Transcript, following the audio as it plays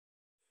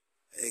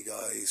Hey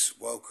guys,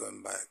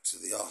 welcome back to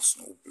the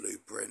Arsenal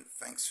Blueprint.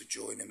 Thanks for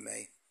joining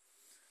me.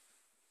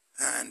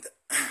 And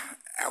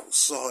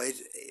outside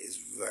it is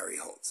very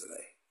hot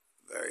today.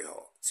 Very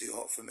hot. Too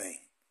hot for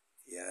me.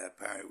 Yeah,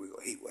 apparently we've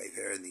got a heat wave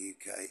here in the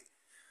UK.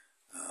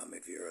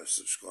 If you're a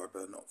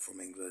subscriber not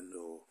from England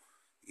or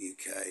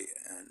UK,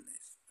 and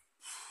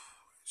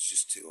it's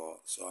just too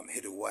hot. So I'm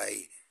hid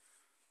away,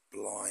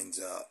 blinds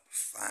up,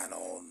 fan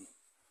on.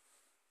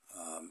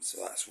 So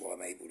that's why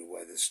I'm able to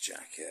wear this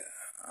jacket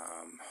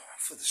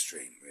for the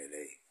stream,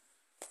 really.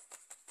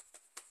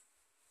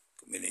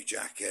 Got my new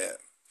jacket,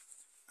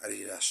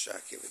 Adidas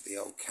jacket with the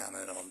old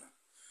cannon on.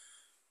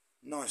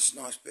 Nice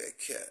bit of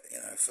kit,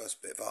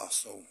 first bit of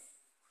Arsenal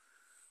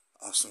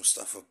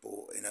stuff I've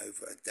bought in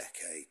over a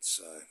decade.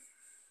 So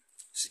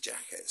it's a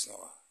jacket, it's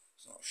not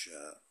a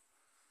shirt.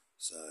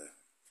 So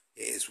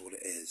it is what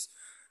it is.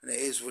 And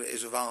it is what it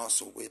is with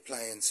Arsenal. We're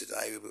playing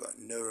today, we've got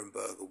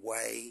Nuremberg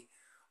away.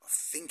 I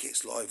think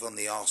it's live on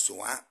the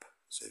Arsenal app.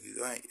 So if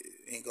you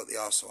ain't got the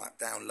Arsenal app,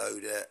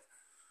 download it.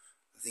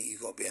 I think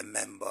you've got to be a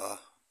member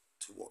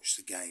to watch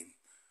the game.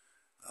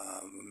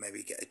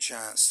 Maybe get a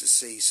chance to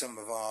see some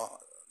of our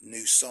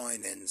new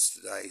signings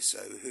today.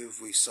 So who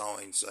have we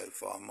signed so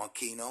far?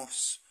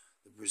 Marquinhos,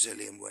 the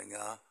Brazilian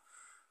winger.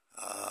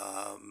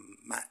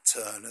 Matt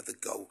Turner, the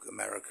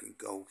American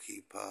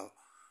goalkeeper.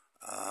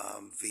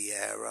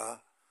 Fabio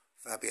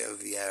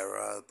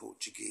Vieira, the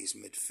Portuguese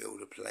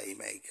midfielder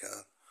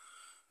playmaker.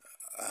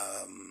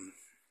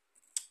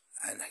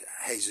 And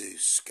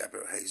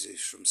Gabriel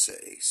Jesus from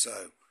City.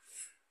 So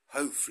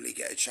hopefully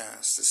get a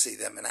chance to see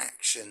them in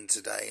action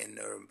today in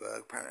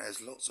Nuremberg. Apparently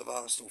there's lots of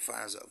Arsenal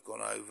fans that have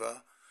gone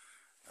over.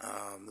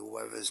 The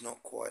weather's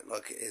not quite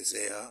like it is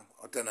here.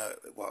 I don't know,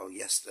 well,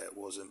 yesterday it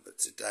wasn't, but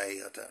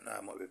today, I don't know,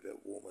 it might be a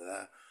bit warmer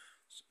there.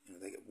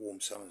 They get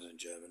warm summers in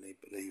Germany,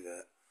 believe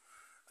it.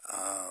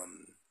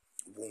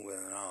 Warmer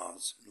than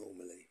ours,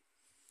 normally.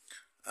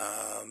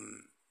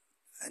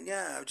 And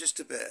yeah, I'm just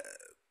a bit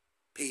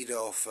peed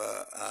off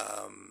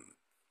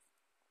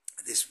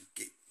this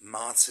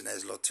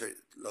Martinez,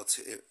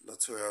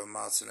 Lautaro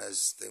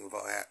Martinez thing with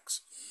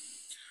Ajax.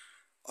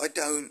 I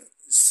don't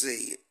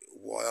see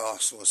why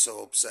Arsenal are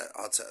so upset,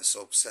 Arteta's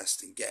so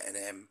obsessed in getting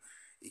him.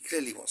 He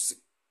clearly wants to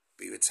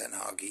be with Ten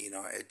Hag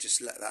United. Just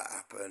let that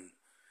happen.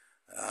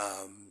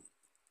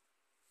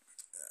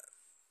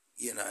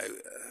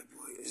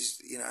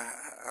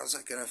 How's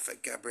that going to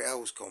affect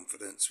Gabriel's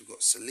confidence? We've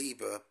got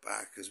Saliba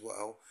back as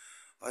well.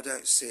 I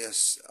don't see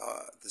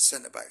the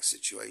centre-back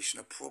situation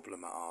a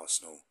problem at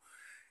Arsenal.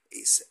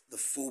 It's the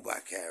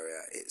full-back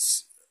area.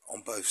 It's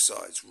on both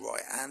sides,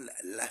 right and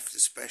left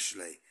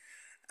especially.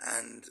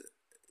 And,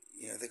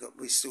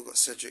 we still got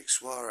Cedric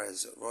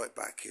Suarez at right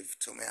back if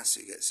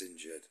Tomiyasu gets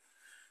injured.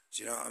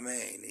 Do you know what I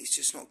mean? He's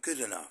just not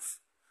good enough.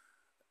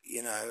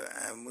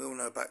 And we all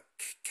know about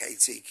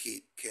KT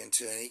Keane.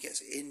 He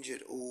gets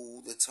injured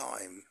all the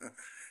time.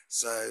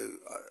 So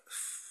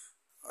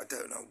I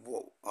don't know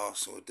what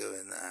Arsenal are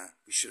doing there.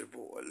 We should have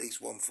brought at least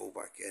one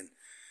fullback in,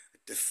 a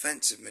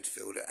defensive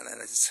midfielder and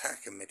an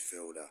attacking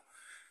midfielder.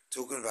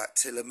 Talking about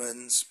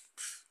Tielemans,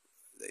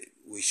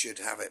 we should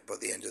have it by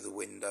the end of the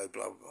window,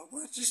 blah, blah, blah.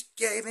 Well, just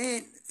get him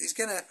in. If he's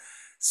going to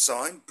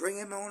sign, bring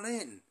him on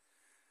in.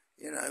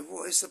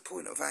 What is the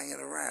point of hanging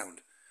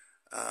around?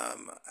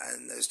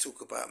 And there's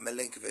talk about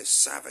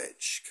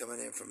Milinkovic-Savic coming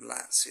in from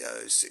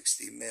Lazio,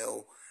 60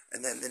 mil.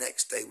 And then the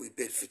next day we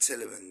bid for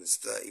Tielemans,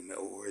 30 mil,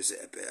 or is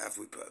it a bit? Have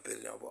we put a bid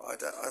in?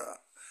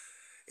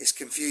 It's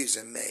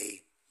confusing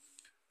me,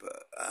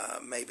 but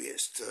maybe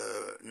it's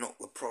to knock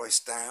the price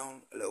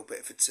down a little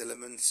bit for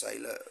Tielemans. Say,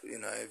 look,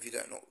 if you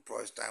don't knock the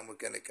price down, we're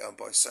going to go and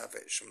buy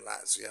Savic from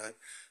Lazio.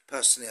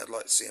 Personally, I'd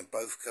like to see them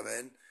both come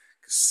in,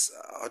 because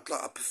I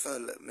prefer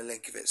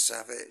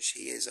Milinkovic-Savic.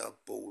 He is a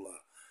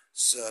baller.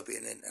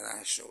 Serbian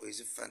international.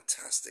 He's a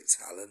fantastic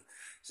talent.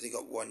 So he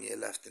got 1 year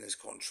left in his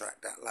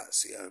contract at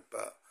Lazio,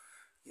 but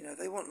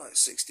they want like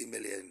 60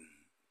 million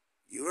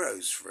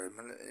euros for him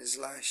in his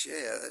last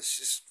year. That's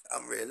just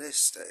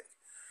unrealistic.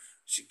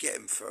 Should get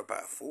him for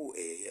about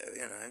 40,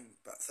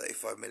 about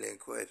 35 million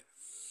quid.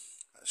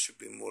 That should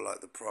be more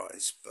like the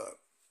price, but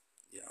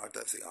I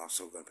don't think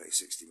Arsenal are going to pay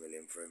 60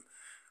 million for him.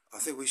 I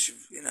think we should,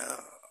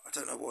 I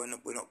don't know why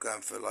we're not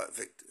going for like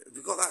Victor. If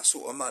we've got that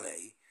sort of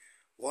money,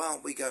 why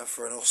aren't we going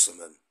for an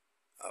Osimhen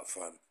up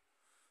front?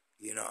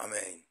 You know what I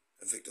mean?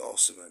 A Victor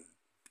Osimhen.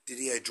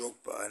 Didier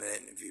Drogba in an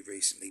interview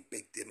recently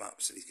bigged him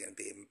up, said he's going to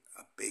be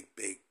a big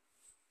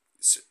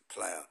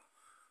player,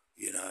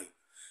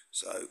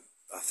 So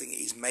I think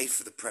he's made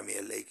for the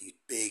Premier League. He's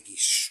big,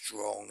 he's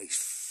strong, he's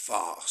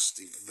fast,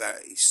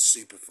 he's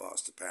super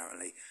fast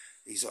apparently.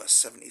 He's like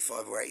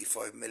 75 or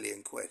 85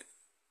 million quid.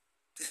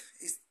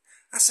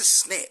 That's a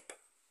snip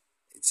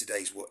in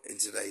today's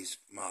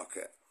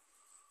market.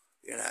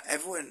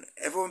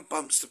 Everyone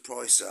bumps the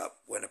price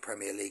up when a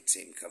Premier League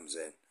team comes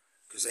in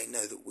because they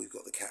know that we've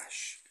got the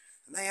cash,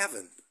 and they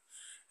haven't.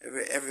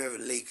 Every other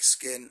league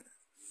skin,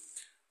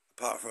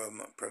 apart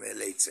from Premier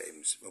League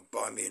teams, well,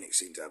 Bayern Munich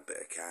seem to have a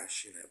bit of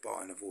cash.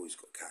 Bayern have always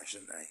got cash,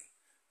 haven't they?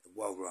 A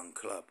well-run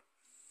club.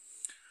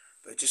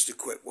 But just a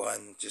quick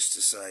one, just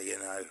to say,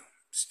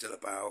 still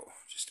about,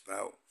 just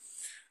about,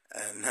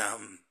 and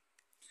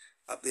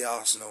up the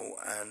Arsenal,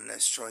 and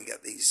let's try and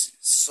get these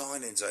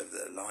signings over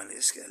the line.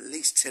 Let's get at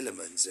least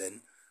Tillemans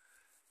in,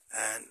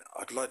 and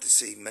I'd like to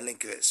see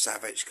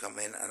Milinkovic-Savic come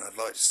in, and I'd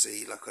like to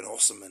see like an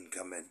Osman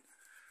come in.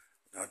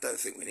 Now, I don't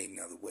think we need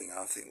another winger.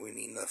 I think we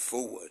need another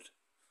forward.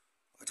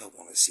 I don't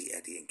want to see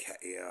Eddie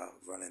Nketiah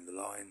running the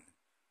line.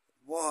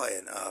 Why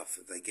on earth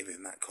have they given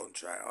him that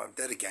contract? I'm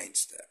dead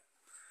against it.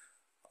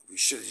 We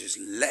should have just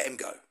let him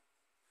go.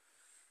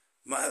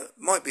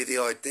 Might be the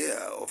idea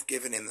of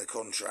giving him the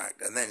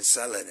contract and then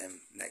selling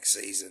him next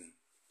season.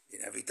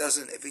 If he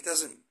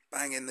doesn't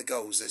bang in the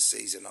goals this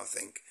season, I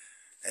think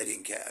Eddie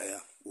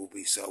Nketiah will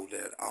be sold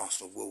and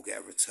Arsenal will get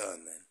a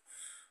return then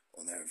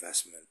on their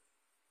investment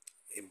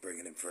in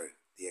bringing him through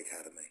the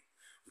academy.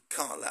 We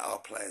can't let our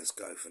players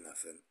go for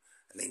nothing,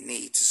 and they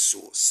need to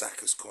sort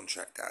Saka's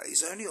contract out.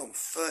 He's only on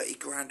 30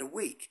 grand a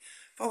week.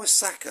 If I was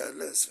Saka,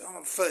 I'm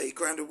on 30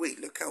 grand a week.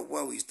 Look how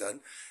well he's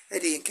done.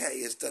 Eddie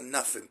Nketiah has done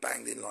nothing,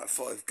 banged in like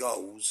 5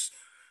 goals.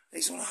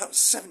 He's on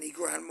 70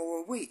 grand more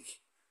a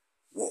week.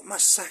 What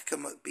must Saka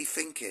be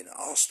thinking?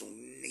 Arsenal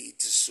need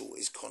to sort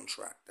his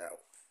contract out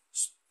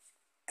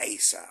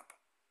ASAP.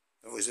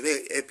 Otherwise,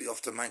 he'd be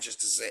off to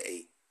Manchester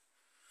City.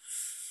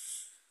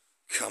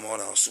 Come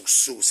on, Arsenal,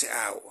 sort it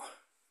out.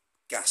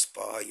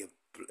 Gaspar,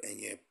 and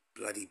your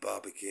bloody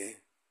barbecue.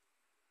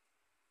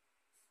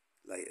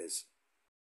 Laters.